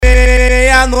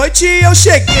Meia-noite eu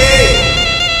cheguei,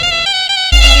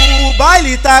 o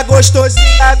baile tá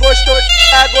gostosinho, tá gostosinho,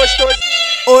 tá gostosinho.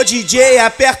 Ô DJ,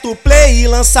 aperta o play e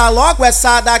lança logo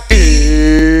essa daqui.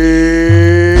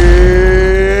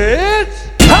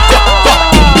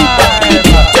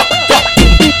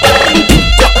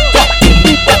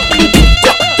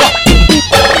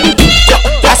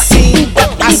 Assim,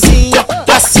 assim,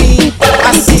 assim,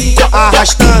 assim,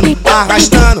 arrastando,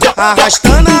 arrastando,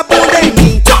 arrastando a bunda em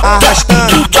mim,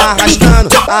 arrastando, arrastando,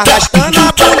 arrastando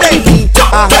a bunda em mim,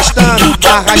 arrastando,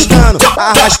 arrastando,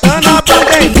 arrastando a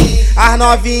bunda em mim. As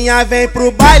novinha vem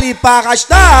pro baile pra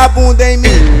arrastar a bunda em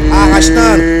mim,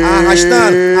 arrastando,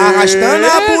 arrastando, arrastando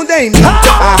a bunda em mim,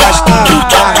 arrastando,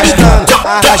 arrastando,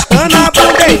 arrastando a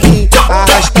bunda em mim,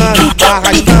 arrastando,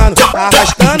 arrastando,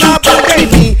 arrastando a bunda em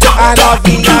mim. As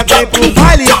novinha vem pro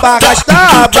baile pra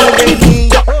arrastar a bunda em mim,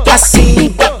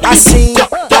 assim, assim,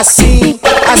 assim,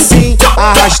 assim,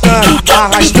 arrastando,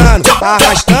 arrastando,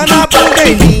 arrastando a bunda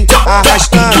em mim,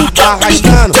 arrastando,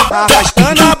 arrastando,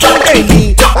 arrastando a bunda em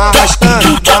mim,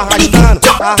 arrastando, arrastando,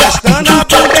 arrastando a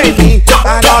bunda em mim.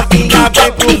 A novinha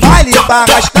vem pro baile pra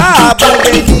arrastar a bunda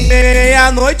em mim.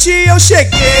 Meia-noite eu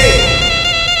cheguei,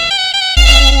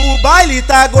 o baile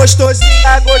tá gostosinho,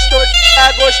 tá gostosinho,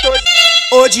 tá gostosinho.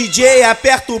 Ô DJ,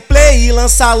 aperta o play e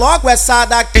lança logo essa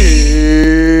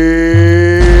daqui.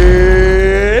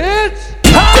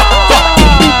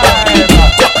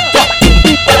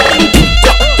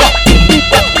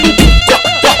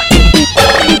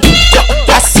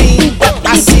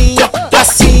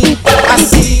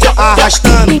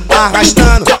 Arrastando,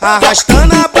 arrastando,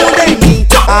 arrastando a bunda em mim,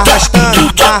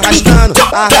 arrastando, arrastando,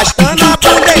 arrastando a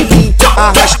bunda em mim,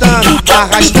 arrastando,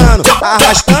 arrastando,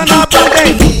 arrastando a bunda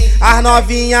em mim. As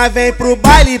novinha vem pro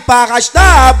baile pra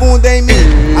arrastar a bunda em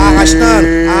mim, arrastando,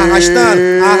 arrastando,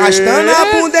 arrastando a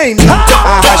bunda em mim,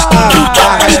 arrastando,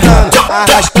 arrastando,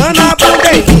 arrastando a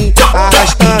bunda em mim,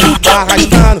 arrastando,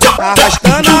 arrastando,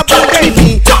 arrastando a bunda em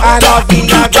mim. As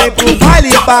novinha vem pro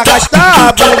baile pra arrastar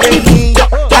a bunda em mim,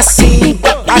 assim,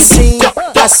 assim,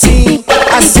 assim,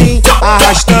 assim,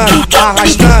 arrastando,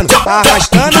 arrastando,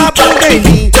 arrastando a bunda em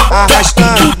mim,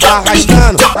 arrastando,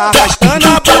 arrastando, arrastando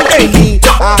a bunda em mim,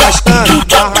 arrastando,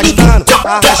 arrastando,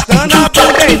 arrastando a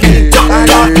bunda em mim. A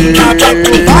novinha vem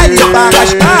pro baile pra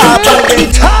arrastar a bunda em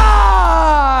mim.